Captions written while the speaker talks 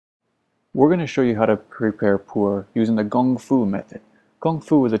We're going to show you how to prepare pu'er using the Gong Fu method. Gong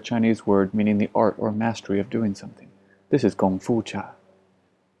Fu is a Chinese word meaning the art or mastery of doing something. This is Gong Fu cha.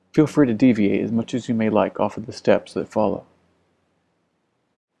 Feel free to deviate as much as you may like off of the steps that follow.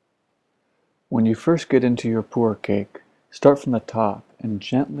 When you first get into your pu'er cake, start from the top and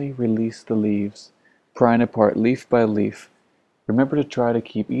gently release the leaves, prying apart leaf by leaf. Remember to try to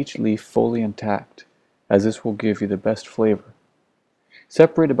keep each leaf fully intact, as this will give you the best flavor.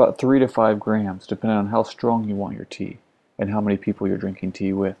 Separate about 3 to 5 grams, depending on how strong you want your tea and how many people you're drinking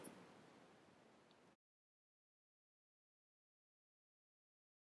tea with.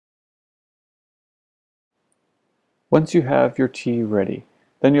 Once you have your tea ready,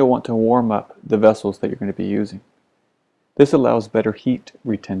 then you'll want to warm up the vessels that you're going to be using. This allows better heat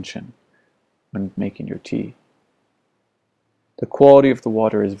retention when making your tea. The quality of the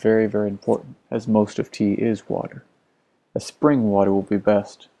water is very, very important, as most of tea is water. A spring water will be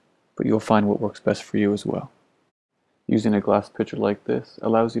best, but you'll find what works best for you as well. Using a glass pitcher like this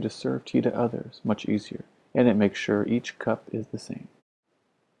allows you to serve tea to others much easier, and it makes sure each cup is the same.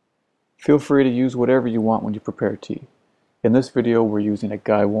 Feel free to use whatever you want when you prepare tea. In this video we're using a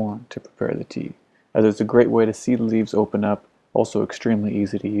gaiwan to prepare the tea, as it's a great way to see the leaves open up, also extremely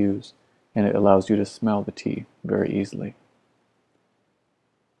easy to use, and it allows you to smell the tea very easily.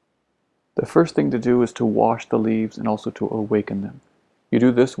 The first thing to do is to wash the leaves and also to awaken them. You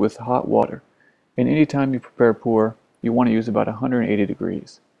do this with hot water, and anytime you prepare pu'er, you want to use about 180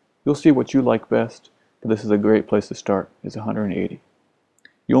 degrees. You'll see what you like best, but this is a great place to start, is 180.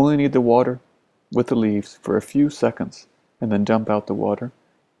 You only need the water with the leaves for a few seconds, and then dump out the water,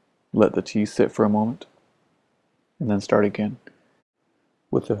 let the tea sit for a moment, and then start again.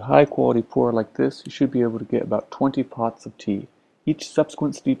 With a high quality pu'er like this, you should be able to get about 20 pots of tea. Each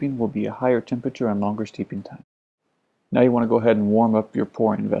subsequent steeping will be a higher temperature and longer steeping time. Now you want to go ahead and warm up your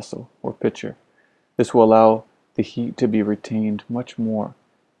pouring vessel or pitcher. This will allow the heat to be retained much more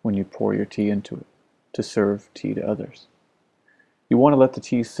when you pour your tea into it to serve tea to others. You want to let the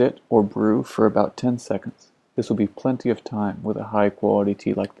tea sit or brew for about 10 seconds. This will be plenty of time with a high quality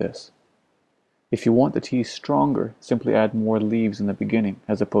tea like this. If you want the tea stronger, simply add more leaves in the beginning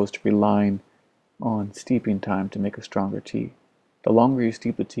as opposed to relying on steeping time to make a stronger tea. The longer you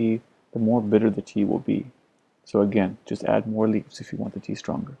steep the tea, the more bitter the tea will be. So again, just add more leaves if you want the tea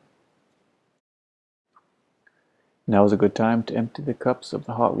stronger. Now is a good time to empty the cups of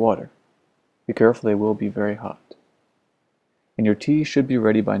the hot water. Be careful, they will be very hot. And your tea should be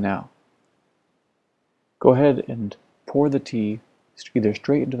ready by now. Go ahead and pour the tea either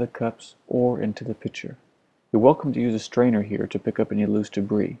straight into the cups or into the pitcher. You're welcome to use a strainer here to pick up any loose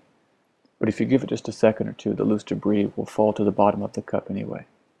debris. But if you give it just a second or two, the loose debris will fall to the bottom of the cup anyway.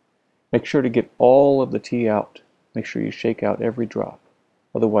 Make sure to get all of the tea out. Make sure you shake out every drop.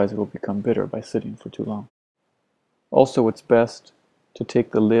 Otherwise it will become bitter by sitting for too long. Also, it's best to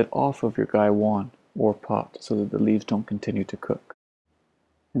take the lid off of your gaiwan or pot so that the leaves don't continue to cook.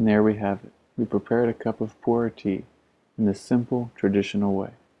 And there we have it. We prepared a cup of pu'er tea in this simple, traditional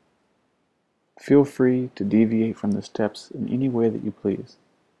way. Feel free to deviate from the steps in any way that you please.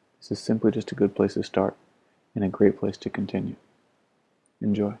 This is simply just a good place to start and a great place to continue.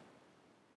 Enjoy.